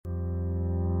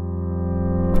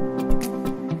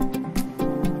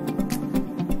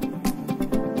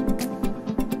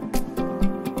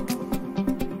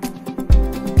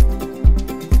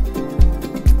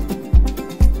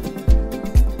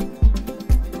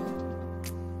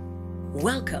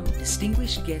Welcome,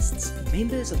 distinguished guests,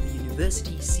 members of the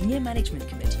University Senior Management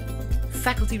Committee,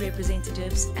 faculty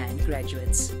representatives and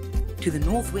graduates, to the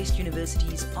Northwest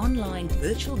University's online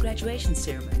virtual graduation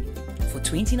ceremony for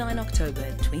 29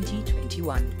 October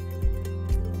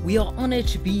 2021. We are honored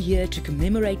to be here to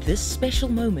commemorate this special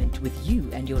moment with you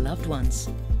and your loved ones.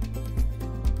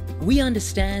 We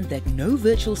understand that no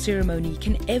virtual ceremony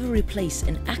can ever replace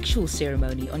an actual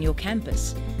ceremony on your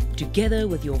campus, together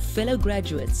with your fellow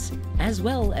graduates, as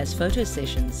well as photo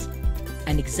sessions.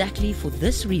 And exactly for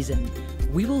this reason,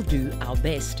 we will do our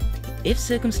best, if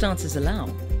circumstances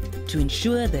allow, to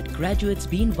ensure that graduates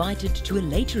be invited to a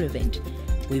later event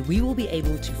where we will be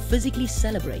able to physically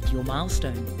celebrate your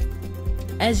milestone.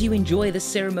 As you enjoy this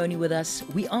ceremony with us,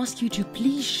 we ask you to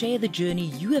please share the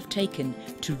journey you have taken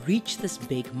to reach this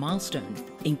big milestone,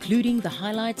 including the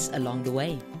highlights along the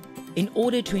way. In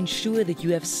order to ensure that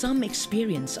you have some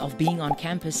experience of being on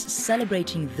campus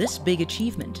celebrating this big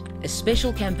achievement, a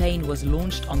special campaign was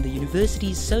launched on the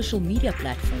university's social media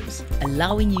platforms,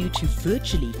 allowing you to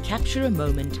virtually capture a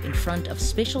moment in front of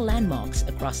special landmarks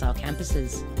across our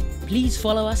campuses. Please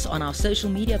follow us on our social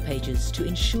media pages to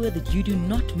ensure that you do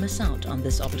not miss out on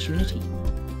this opportunity.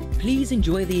 Please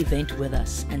enjoy the event with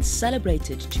us and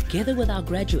celebrate it together with our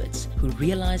graduates who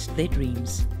realized their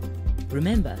dreams.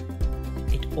 Remember,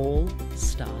 it all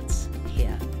starts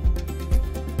here.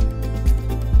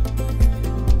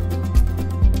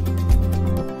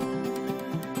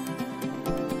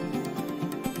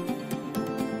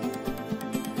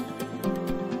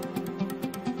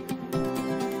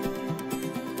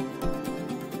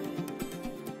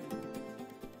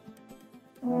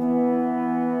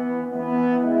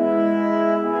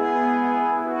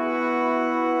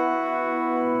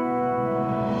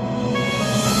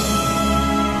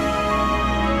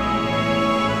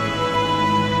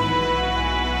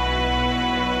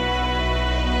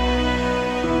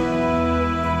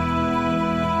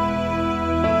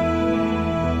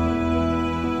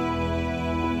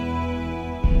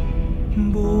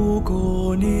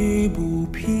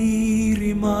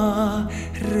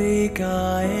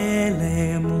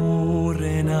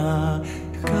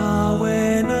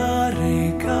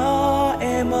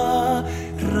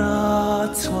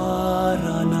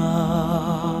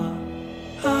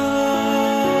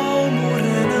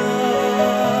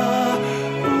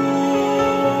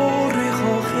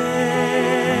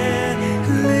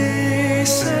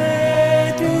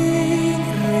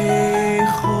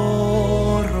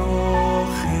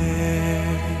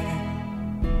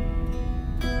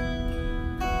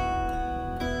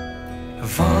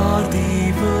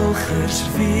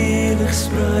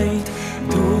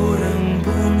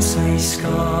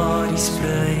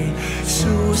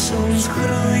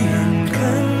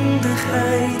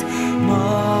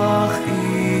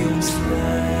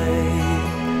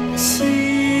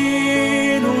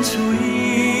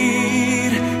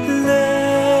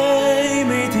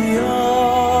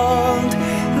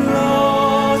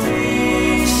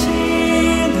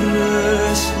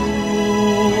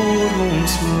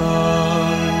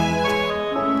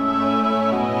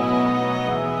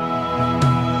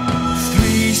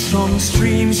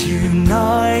 Streams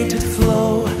united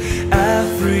flow,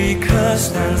 Africa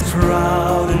stands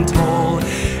proud and tall.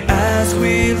 As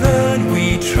we learn,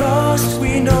 we trust,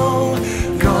 we know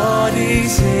God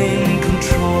is in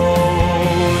control.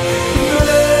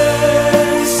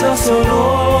 Bless us, O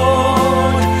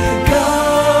Lord,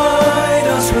 guide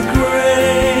us with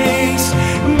grace.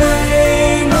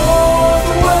 May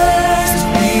Northwest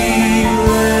be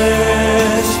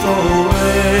blessed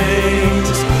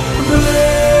always.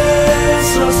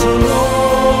 Bless us, O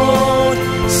Lord,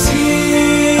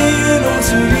 sing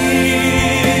unto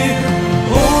thee.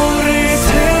 Ore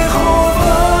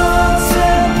Jehovah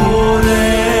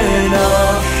temporena,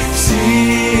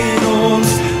 sing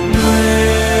ons,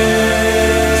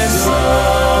 bless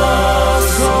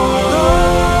us, O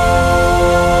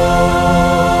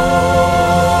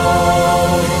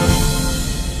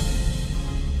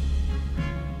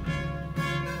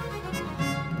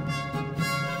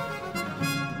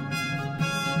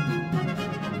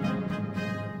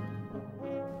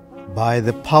By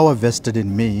the power vested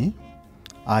in me,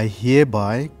 I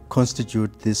hereby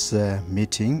constitute this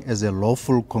meeting as a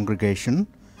lawful congregation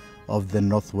of the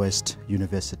Northwest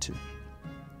University.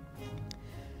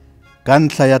 Ka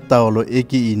ntlha ya taolo e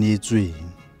ke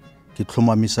ineetsweng, ke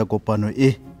tlhomamisa kopano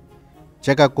e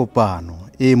jaaka kopano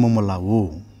e mo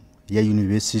molaong ya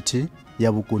University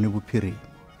ya Bokone Bophirima.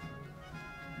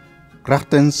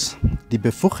 Krachtens die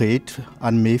bevoegdheid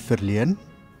aan mij verleen,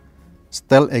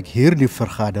 stel ik hier die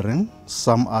vergadering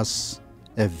samen als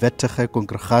een wettige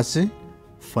congregatie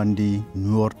van die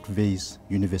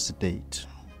Noordwes-universiteit.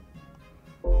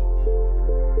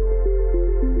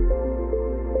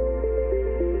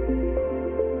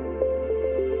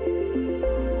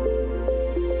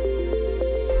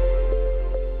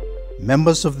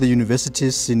 Members of the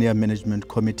university's Senior Management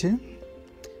Committee,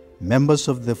 members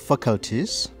of the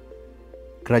faculties,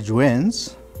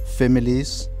 graduates,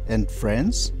 families and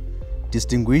friends,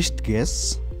 distinguished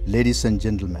guests, ladies and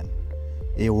gentlemen,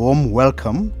 a warm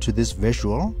welcome to this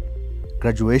virtual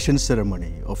graduation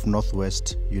ceremony of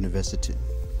Northwest University.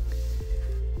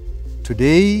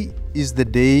 Today is the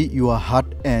day your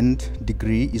hard-earned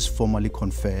degree is formally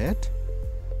conferred.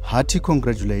 Hearty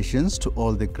congratulations to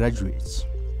all the graduates.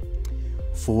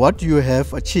 For what you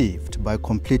have achieved by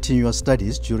completing your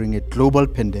studies during a global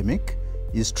pandemic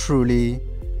is truly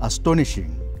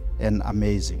astonishing and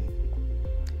amazing.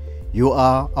 You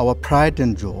are our pride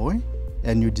and joy,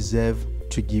 and you deserve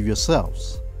to give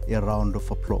yourselves a round of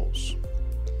applause.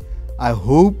 I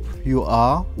hope you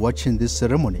are watching this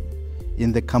ceremony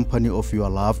in the company of your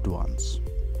loved ones.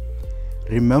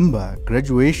 Remember,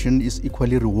 graduation is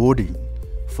equally rewarding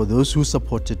for those who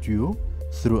supported you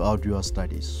throughout your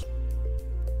studies.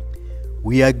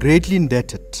 We are greatly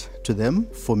indebted to them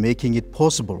for making it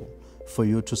possible for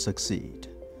you to succeed,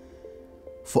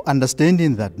 for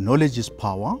understanding that knowledge is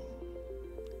power,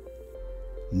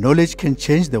 knowledge can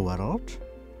change the world,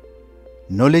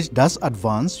 knowledge does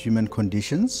advance human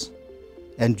conditions,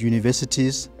 and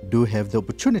universities do have the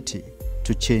opportunity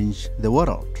to change the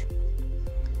world.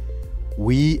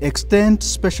 We extend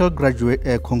special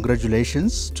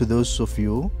congratulations to those of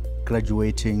you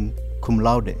graduating cum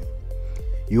laude.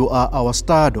 You are our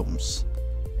stardoms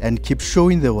and keep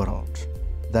showing the world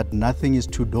that nothing is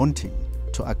too daunting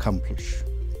to accomplish.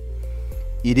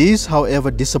 It is,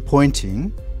 however,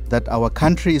 disappointing that our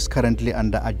country is currently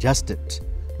under adjusted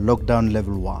lockdown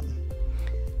level 1.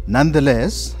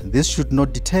 Nonetheless, this should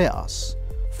not deter us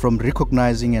from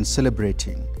recognizing and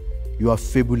celebrating your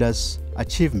fabulous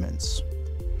achievements,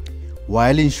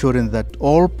 while ensuring that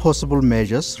all possible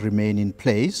measures remain in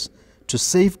place to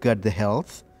safeguard the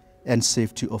health and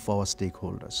safety of our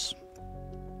stakeholders.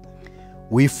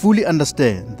 We fully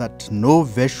understand that no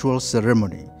virtual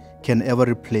ceremony can ever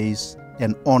replace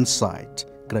an on-site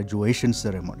graduation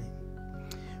ceremony.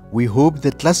 We hope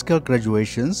the classical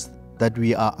graduations that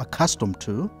we are accustomed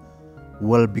to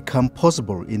will become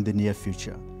possible in the near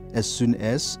future as soon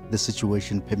as the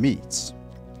situation permits.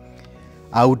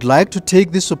 I would like to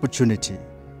take this opportunity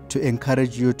to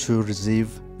encourage you to receive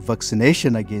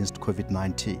vaccination against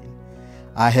COVID-19.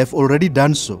 I have already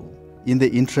done so in the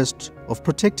interest of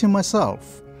protecting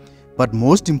myself, but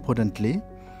most importantly,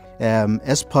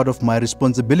 as part of my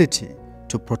responsibility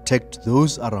to protect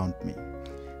those around me,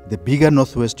 the bigger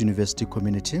Northwest University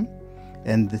community,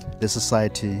 and the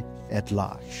society at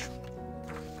large.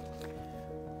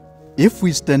 If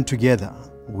we stand together,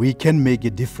 we can make a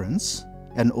difference,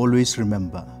 and always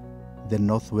remember, the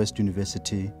Northwest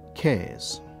University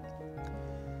cares.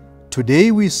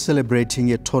 Today we're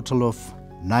celebrating a total of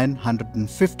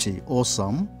 950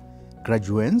 awesome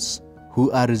graduates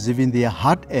who are receiving their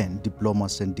hard-earned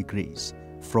diplomas and degrees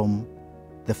from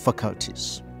the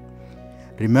faculties.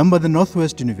 Remember, the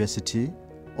Northwest University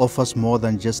offers more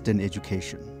than just an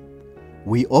education.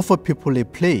 We offer people a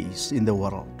place in the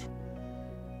world.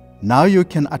 Now you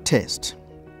can attest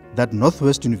that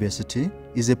Northwest University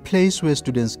is a place where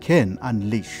students can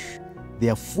unleash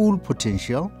their full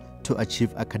potential to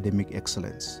achieve academic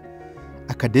excellence.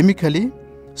 Academically,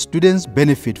 students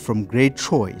benefit from great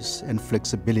choice and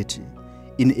flexibility,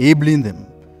 enabling them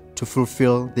to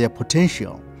fulfill their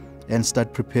potential and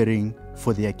start preparing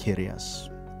for their careers.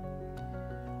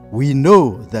 We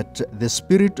know that the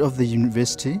spirit of the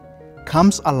university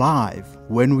comes alive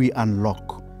when we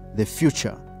unlock the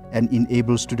future and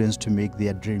enable students to make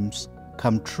their dreams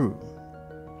come true.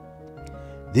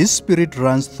 This spirit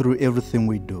runs through everything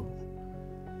we do,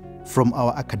 from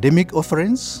our academic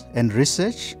offerings and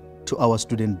research to our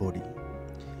student body,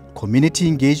 community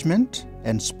engagement,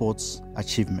 and sports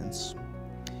achievements.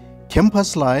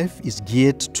 Campus life is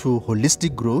geared to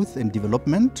holistic growth and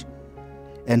development,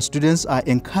 and students are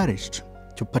encouraged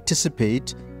to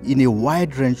participate in a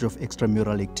wide range of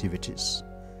extramural activities.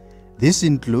 These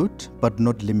include, but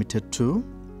not limited to,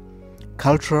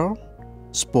 cultural,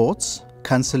 sports,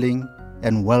 counseling,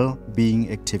 and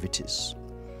well-being activities.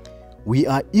 We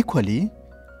are equally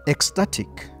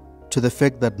ecstatic to the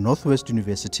fact that Northwest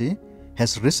University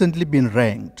has recently been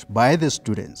ranked by the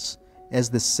students as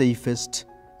the safest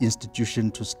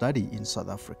institution to study in South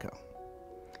Africa.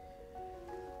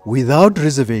 Without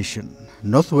reservation,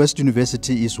 Northwest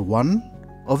University is one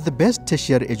of the best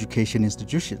tertiary education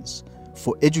institutions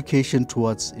for education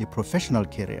towards a professional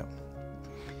career.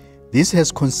 This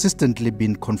has consistently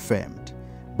been confirmed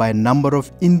by a number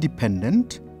of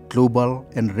independent, global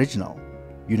and regional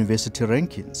university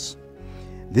rankings.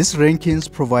 These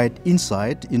rankings provide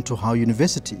insight into how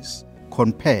universities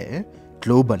compare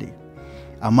globally.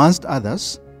 Amongst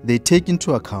others, they take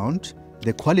into account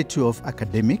the quality of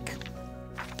academic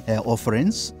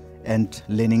offerings and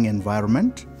learning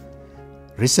environment,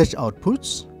 research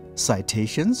outputs,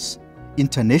 citations,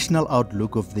 international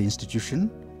outlook of the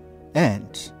institution,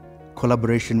 and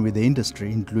collaboration with the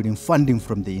industry, including funding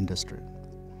from the industry.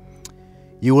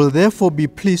 You will therefore be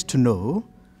pleased to know,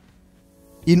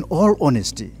 in all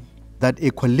honesty, that a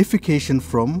qualification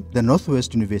from the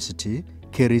Northwest University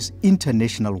carries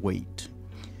international weight.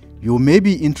 You may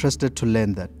be interested to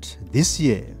learn that this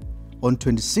year, on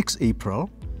 26 April,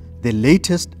 the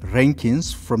latest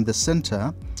rankings from the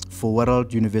Center for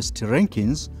World University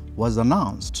Rankings was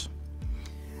announced.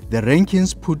 The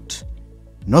rankings put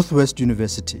Northwest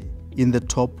University in the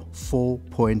top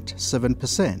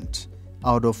 4.7%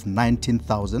 out of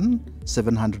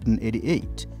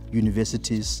 19,788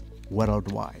 universities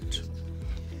worldwide.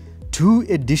 Two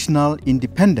additional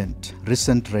independent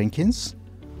recent rankings,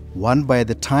 one by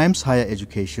the Times Higher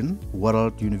Education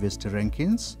World University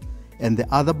Rankings and the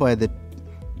other by the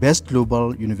Best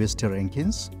Global University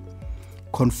Rankings,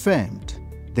 confirmed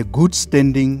the good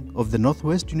standing of the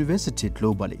Northwest University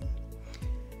globally.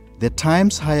 The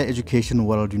Times Higher Education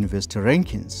World University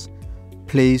Rankings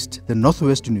placed the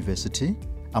Northwest University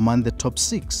among the top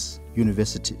 6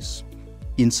 universities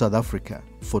in South Africa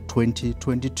for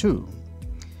 2022.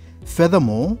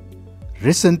 Furthermore,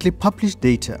 recently published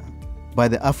data by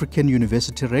the African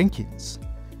University Rankings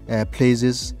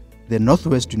places the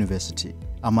Northwest University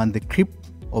among the cream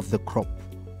of the crop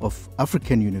of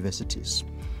African universities,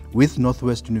 with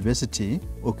Northwest University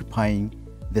occupying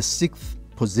the 6th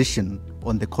position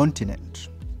on the continent.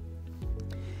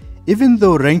 Even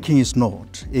though ranking is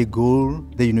not a goal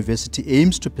the university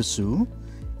aims to pursue,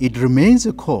 it remains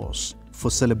a cause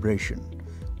for celebration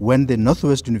when the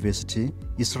Northwest University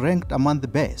is ranked among the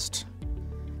best.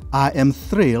 I am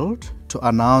thrilled to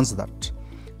announce that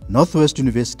Northwest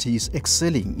University is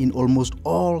excelling in almost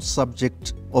all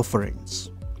subject offerings.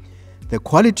 The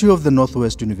quality of the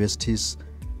Northwest University's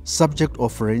subject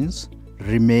offerings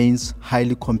remains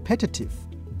highly competitive,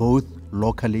 both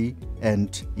locally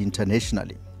and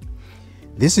internationally.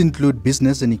 These include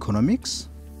business and economics,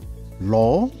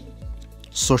 law,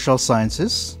 social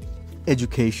sciences,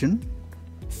 education,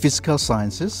 physical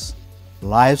sciences,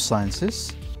 life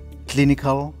sciences,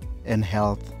 clinical and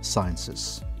health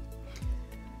sciences.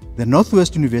 The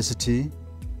Northwest University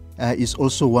is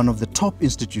also one of the top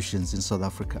institutions in South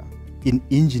Africa in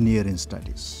engineering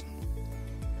studies.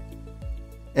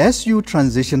 As you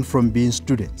transition from being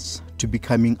students to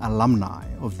becoming alumni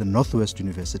of the Northwest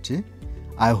University,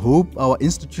 I hope our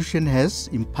institution has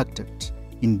impacted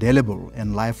indelible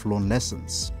and lifelong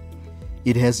lessons.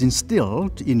 It has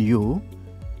instilled in you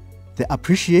the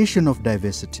appreciation of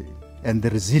diversity and the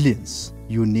resilience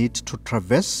you need to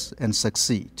traverse and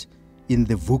succeed in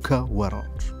the VUCA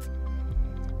world.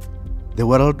 The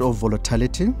world of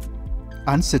volatility,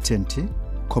 uncertainty,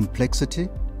 complexity,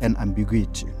 and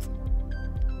ambiguity.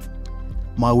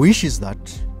 My wish is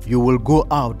that you will go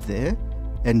out there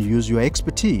and use your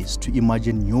expertise to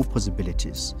imagine new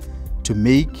possibilities, to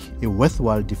make a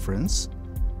worthwhile difference,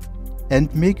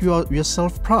 and make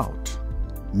yourself proud,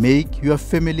 make your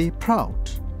family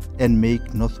proud, and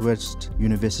make Northwest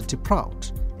University proud,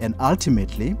 and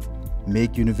ultimately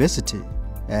make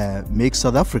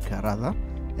South Africa rather,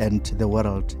 and the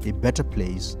world a better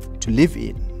place to live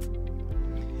in.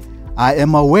 I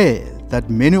am aware that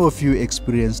many of you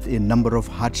experienced a number of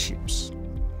hardships.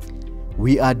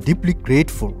 We are deeply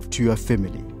grateful to your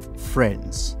family,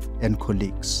 friends, and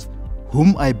colleagues,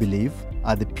 whom I believe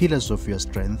are the pillars of your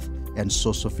strength and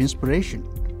source of inspiration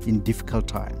in difficult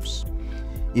times.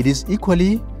 It is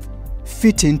equally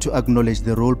fitting to acknowledge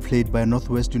the role played by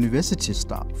Northwest University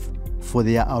staff for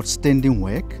their outstanding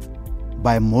work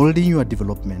by molding your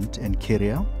development and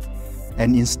career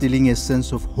and instilling a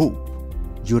sense of hope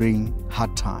during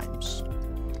hard times.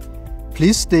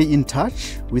 Please stay in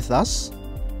touch with us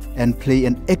and play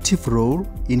an active role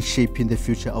in shaping the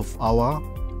future of our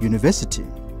university.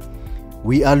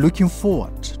 We are looking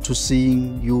forward to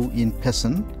seeing you in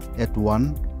person at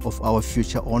one of our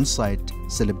future on-site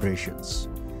celebrations.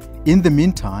 In the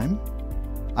meantime,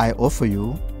 I offer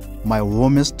you my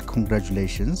warmest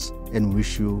congratulations and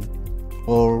wish you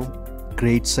all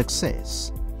great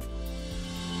success.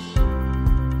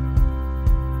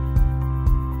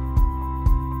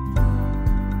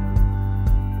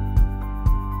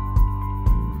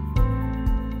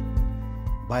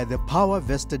 By the power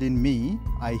vested in me,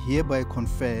 I hereby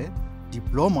confer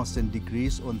diplomas and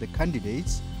degrees on the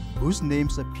candidates whose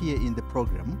names appear in the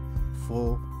program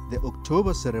for the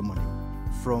October ceremony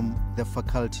from the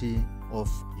Faculty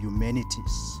of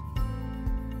Humanities.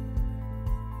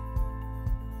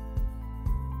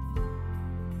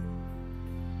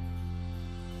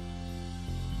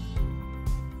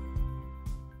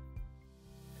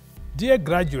 Dear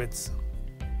graduates,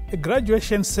 a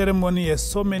graduation ceremony has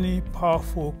so many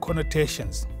powerful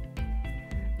connotations.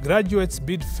 Graduates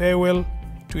bid farewell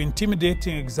to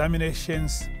intimidating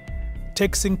examinations,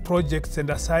 taxing projects and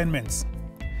assignments.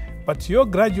 But your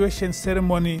graduation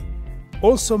ceremony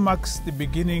also marks the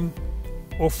beginning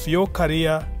of your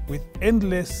career with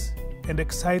endless and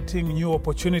exciting new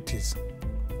opportunities.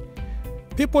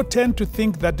 People tend to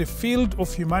think that the field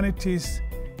of humanities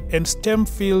and STEM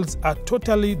fields are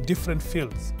totally different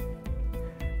fields.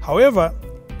 However,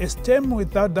 a STEM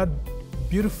without that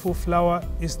beautiful flower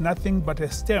is nothing but a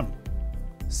STEM.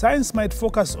 Science might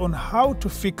focus on how to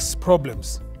fix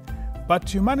problems,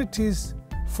 but humanities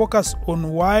focus on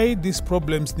why these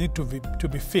problems need to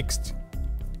be fixed.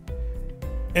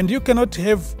 And you cannot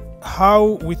have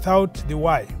how without the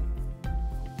why.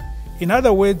 In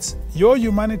other words, your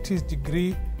humanities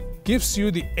degree gives you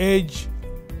the edge,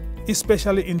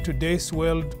 especially in today's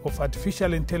world of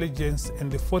artificial intelligence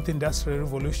and the fourth industrial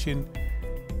revolution,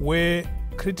 where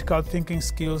critical thinking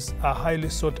skills are highly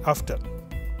sought after.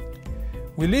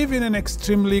 We live in an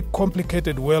extremely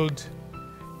complicated world,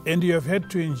 and you have had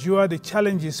to endure the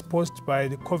challenges posed by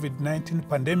the COVID-19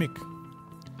 pandemic.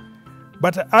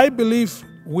 But I believe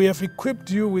we have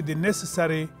equipped you with the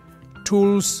necessary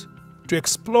tools to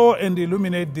explore and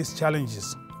illuminate these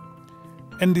challenges,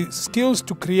 and the skills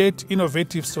to create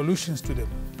innovative solutions to them.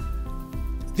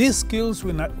 These skills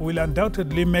will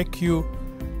undoubtedly make you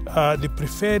the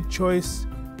preferred choice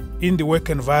in the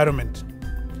work environment.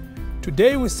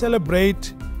 Today we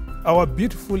celebrate our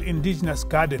beautiful indigenous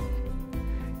garden,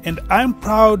 and I'm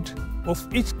proud of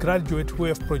each graduate we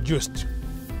have produced.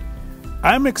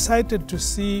 I'm excited to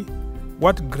see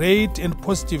what great and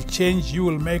positive change you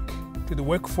will make to the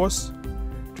workforce,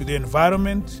 to the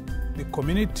environment, the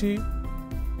community,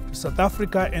 to South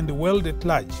Africa and the world at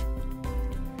large.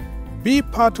 Be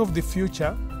part of the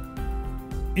future,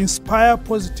 inspire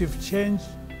positive change,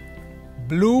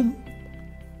 bloom.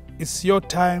 It's your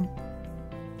time.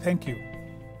 Thank you.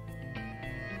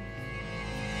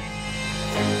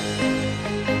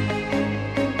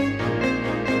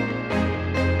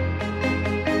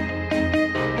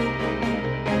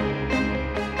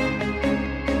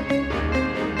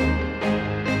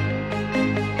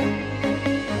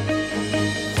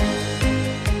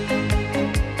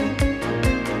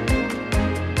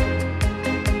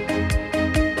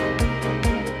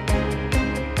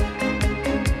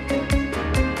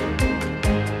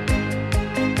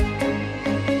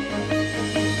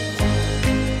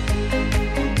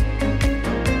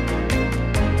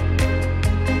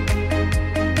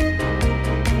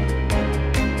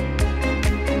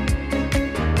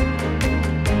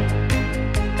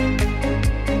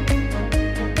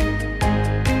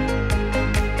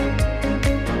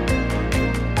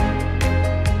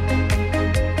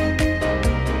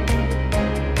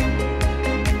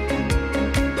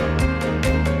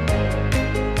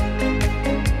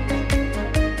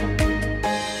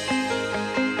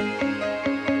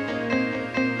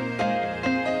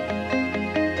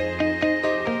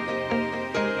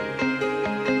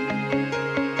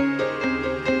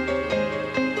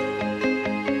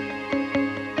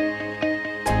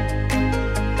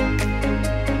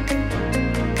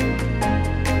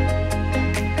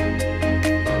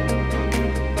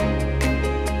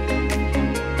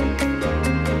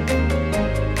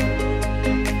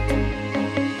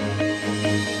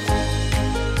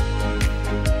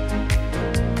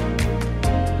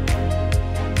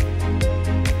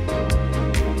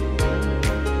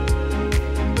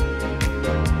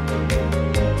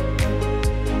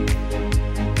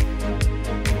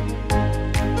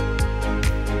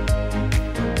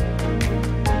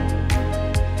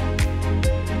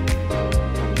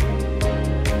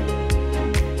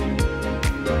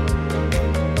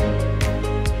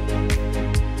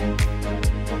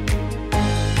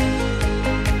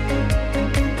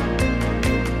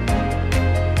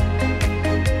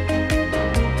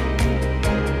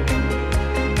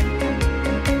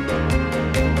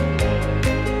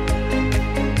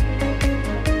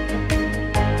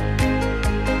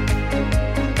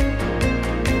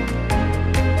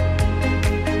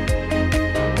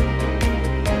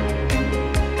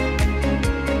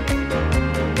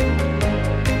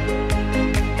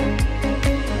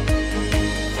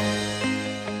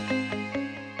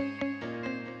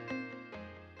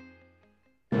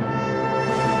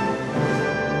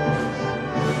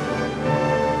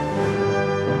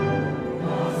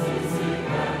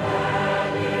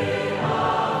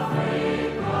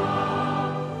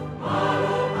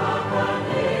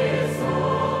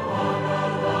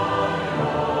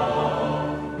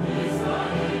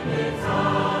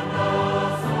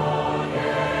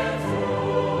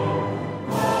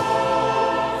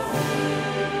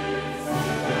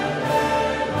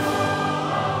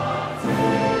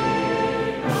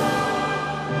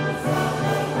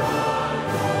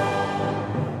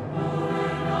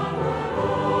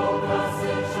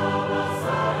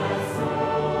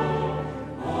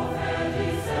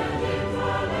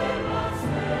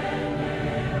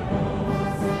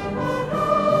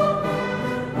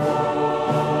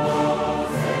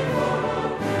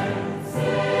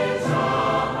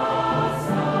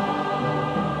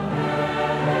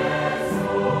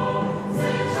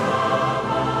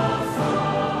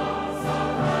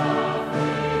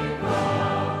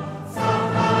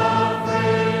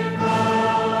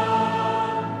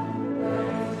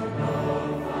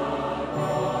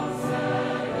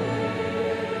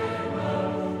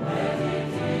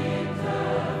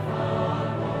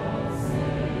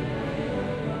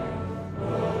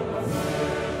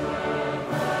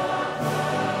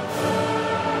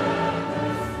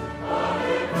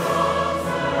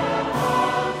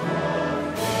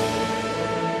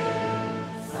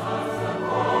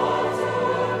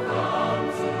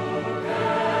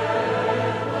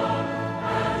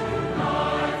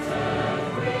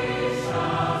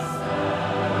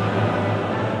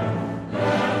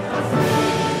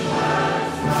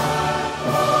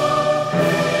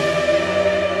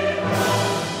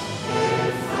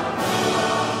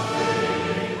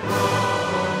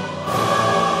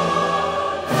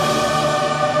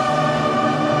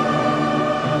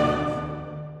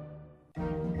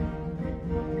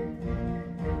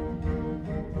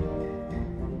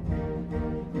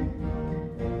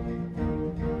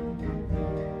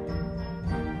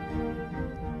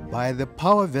 By the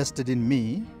power vested in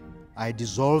me, I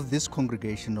dissolve this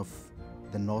congregation of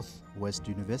the Northwest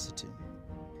University.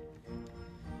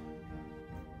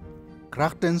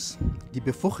 Krachtens die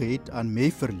bevoegdheid aan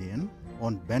mij verleen,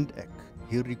 ontbind ik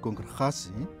hierdie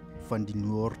congregasie van die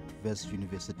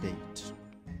Noordwes-universiteit.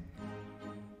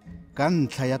 Kan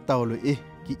ntlha ya taolo e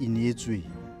ke ineetswe,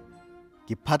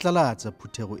 ke phatlalatsa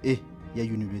phuthego e ya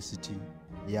University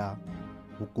ya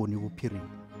Bokone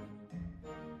Bophirima.